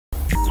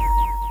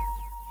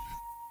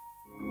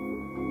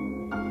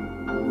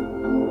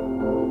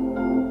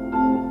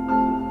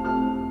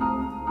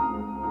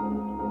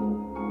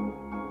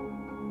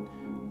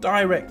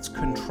direct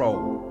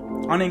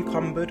control,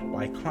 unencumbered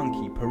by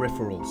clunky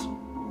peripherals.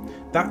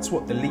 That's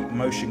what the Leap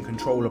Motion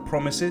controller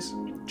promises,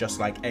 just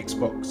like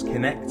Xbox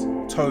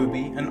Kinect,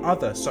 Toby and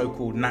other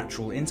so-called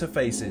natural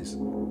interfaces.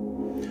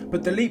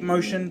 But the Leap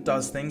Motion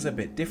does things a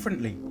bit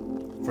differently.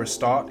 For a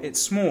start,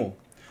 it's small,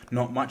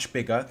 not much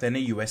bigger than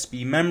a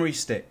USB memory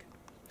stick,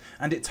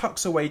 and it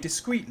tucks away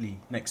discreetly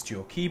next to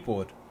your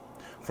keyboard,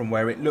 from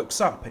where it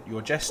looks up at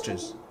your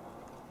gestures.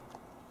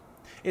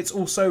 It's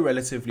also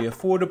relatively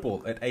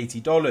affordable at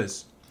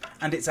 $80,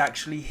 and it's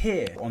actually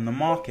here on the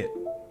market.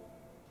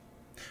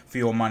 For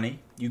your money,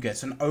 you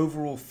get an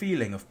overall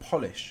feeling of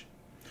polish,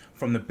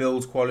 from the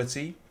build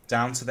quality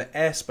down to the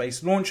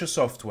Airspace launcher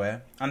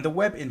software and the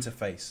web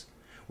interface,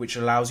 which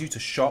allows you to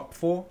shop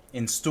for,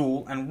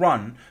 install and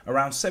run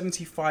around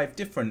 75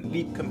 different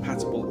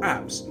Leap-compatible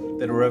apps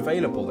that are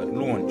available at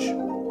launch.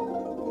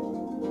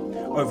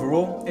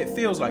 Overall, it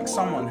feels like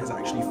someone has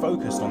actually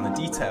focused on the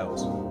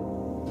details.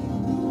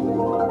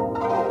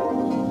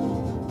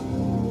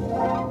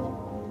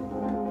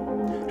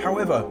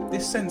 However,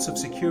 this sense of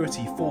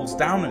security falls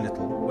down a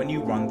little when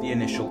you run the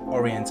initial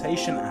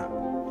orientation app,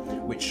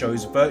 which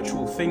shows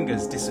virtual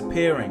fingers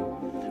disappearing,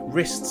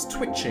 wrists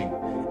twitching,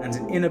 and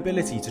an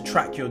inability to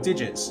track your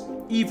digits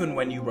even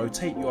when you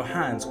rotate your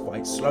hands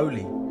quite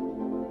slowly.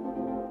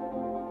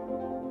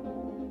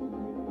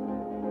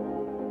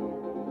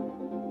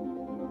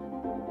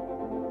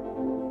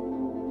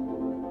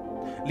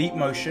 Leap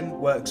Motion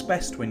works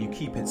best when you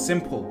keep it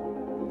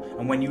simple,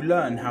 and when you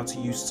learn how to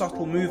use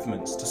subtle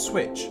movements to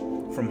switch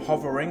from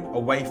hovering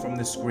away from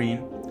the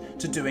screen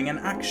to doing an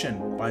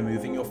action by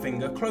moving your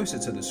finger closer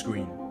to the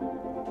screen.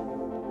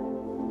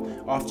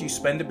 After you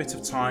spend a bit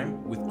of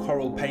time with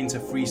Coral Painter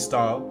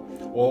Freestyle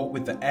or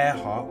with the Air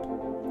Harp,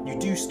 you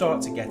do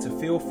start to get a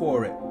feel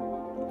for it.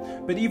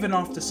 But even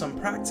after some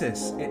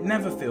practice, it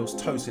never feels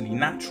totally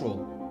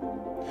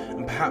natural.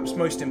 And perhaps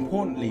most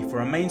importantly for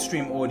a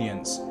mainstream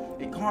audience,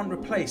 it can't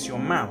replace your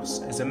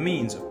mouse as a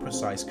means of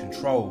precise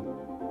control.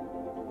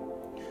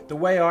 The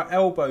way our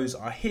elbows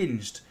are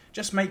hinged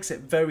just makes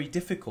it very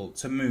difficult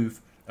to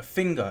move a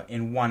finger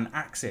in one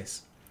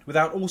axis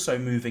without also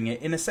moving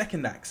it in a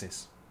second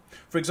axis.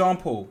 For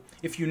example,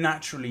 if you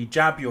naturally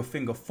jab your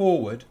finger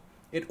forward,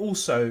 it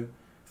also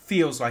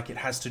feels like it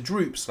has to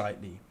droop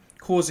slightly,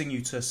 causing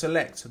you to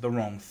select the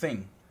wrong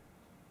thing.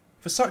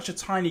 For such a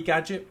tiny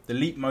gadget, the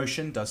Leap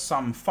Motion does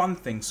some fun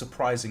things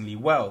surprisingly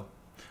well,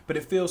 but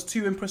it feels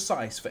too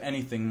imprecise for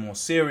anything more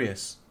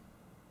serious.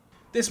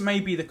 This may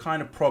be the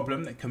kind of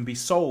problem that can be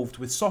solved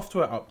with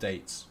software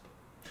updates,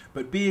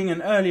 but being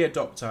an early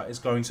adopter is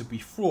going to be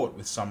fraught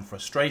with some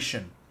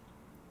frustration,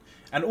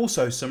 and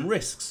also some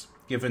risks,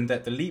 given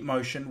that the Leap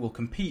Motion will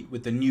compete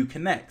with the new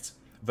Kinect,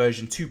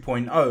 version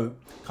 2.0,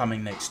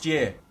 coming next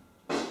year.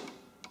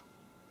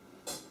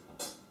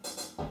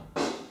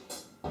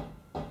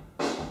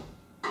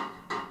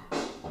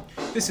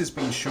 This has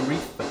been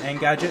Sharif for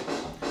Engadget.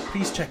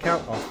 Please check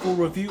out our full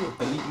review of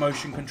the Leap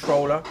Motion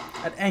controller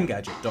at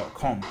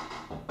engadget.com.